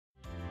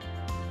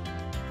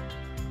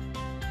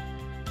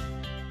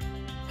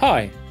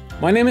Hi,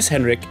 my name is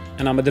Henrik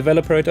and I'm a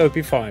developer at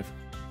op5.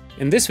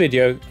 In this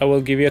video, I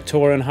will give you a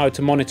tour on how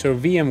to monitor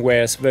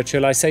VMware's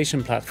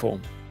virtualization platform.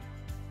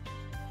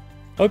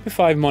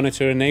 op5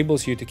 Monitor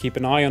enables you to keep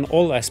an eye on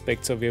all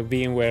aspects of your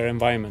VMware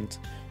environment,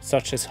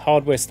 such as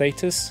hardware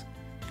status,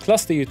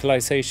 cluster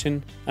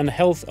utilization, and the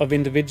health of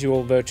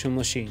individual virtual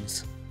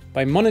machines.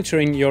 By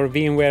monitoring your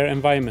VMware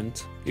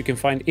environment, you can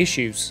find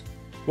issues,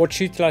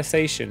 watch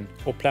utilization,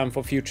 or plan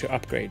for future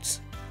upgrades.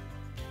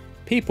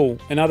 People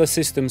and other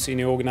systems in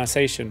your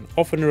organization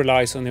often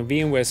relies on your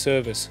VMware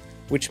servers,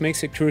 which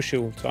makes it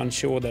crucial to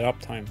ensure their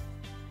uptime.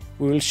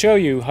 We will show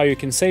you how you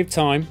can save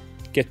time,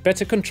 get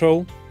better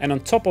control, and on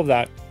top of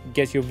that,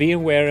 get your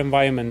VMware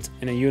environment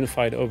in a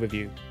unified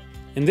overview.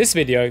 In this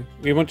video,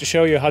 we want to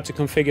show you how to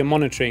configure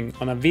monitoring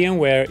on a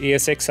VMware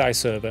Esxi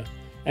server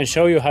and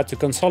show you how to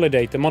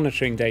consolidate the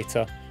monitoring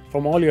data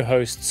from all your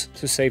hosts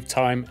to save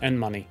time and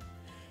money.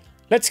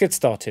 Let's get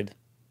started.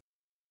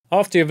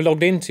 After you've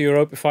logged into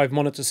your op5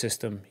 monitor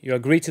system, you are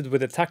greeted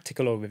with a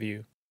tactical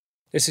overview.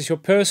 This is your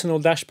personal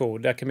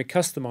dashboard that can be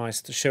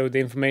customized to show the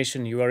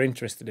information you are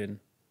interested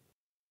in.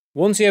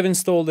 Once you have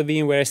installed the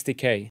VMware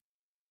SDK,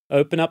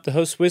 open up the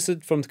host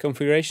wizard from the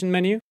configuration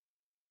menu.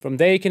 From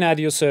there you can add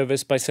your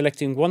service by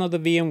selecting one of the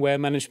VMware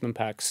management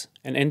packs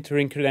and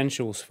entering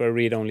credentials for a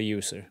read-only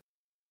user.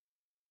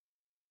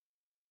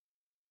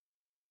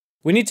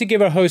 We need to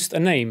give our host a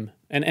name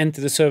and enter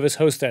the server's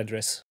host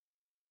address.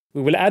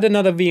 We will add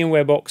another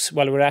VMware box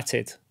while we're at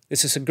it.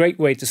 This is a great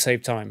way to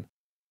save time.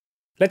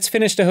 Let's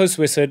finish the host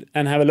wizard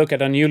and have a look at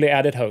our newly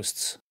added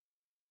hosts.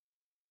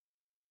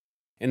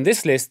 In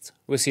this list,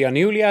 we see our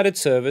newly added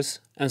servers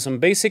and some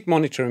basic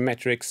monitoring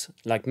metrics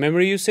like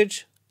memory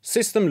usage,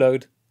 system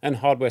load, and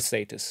hardware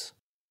status.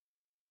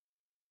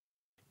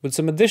 With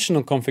some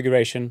additional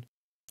configuration,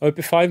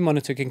 op5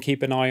 Monitor can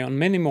keep an eye on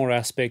many more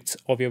aspects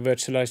of your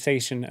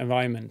virtualization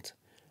environment,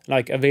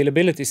 like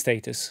availability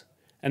status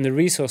and the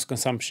resource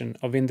consumption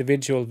of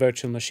individual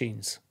virtual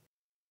machines.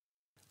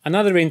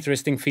 Another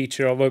interesting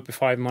feature of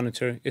op5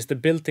 Monitor is the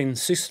built-in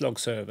Syslog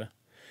server,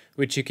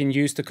 which you can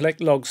use to collect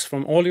logs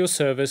from all your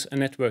servers and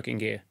networking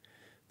gear.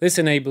 This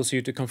enables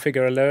you to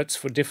configure alerts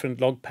for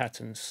different log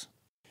patterns.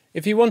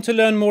 If you want to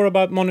learn more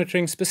about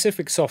monitoring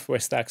specific software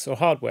stacks or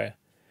hardware,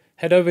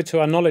 head over to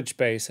our knowledge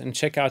base and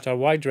check out our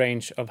wide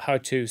range of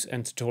how-tos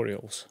and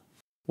tutorials.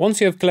 Once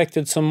you have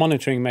collected some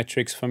monitoring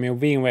metrics from your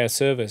VMware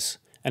servers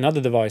and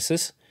other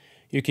devices,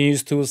 you can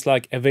use tools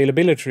like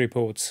availability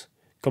reports,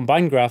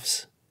 combined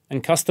graphs,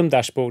 and custom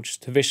dashboards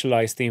to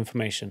visualize the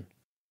information.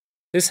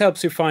 This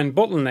helps you find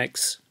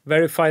bottlenecks,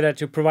 verify that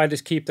your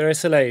providers keep their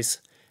SLAs,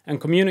 and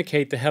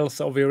communicate the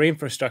health of your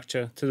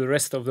infrastructure to the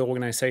rest of the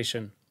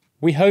organization.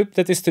 We hope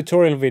that this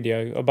tutorial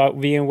video about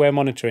VMware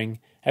monitoring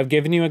have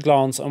given you a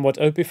glance on what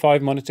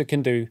op5 Monitor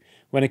can do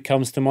when it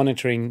comes to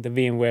monitoring the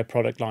VMware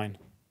product line.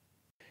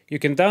 You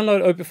can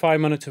download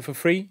op5 Monitor for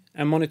free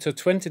and monitor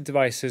 20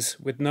 devices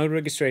with no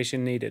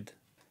registration needed.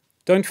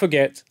 Don't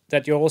forget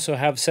that you also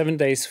have 7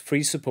 days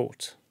free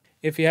support.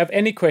 If you have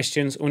any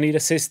questions or need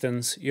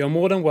assistance, you are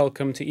more than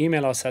welcome to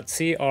email us at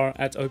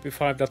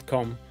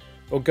cr@op5.com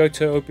or go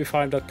to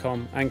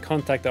op5.com and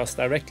contact us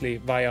directly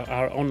via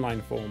our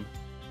online form.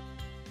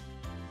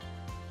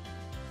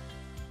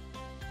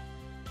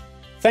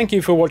 Thank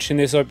you for watching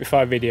this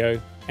op5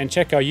 video and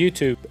check our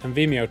YouTube and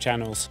Vimeo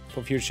channels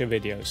for future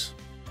videos.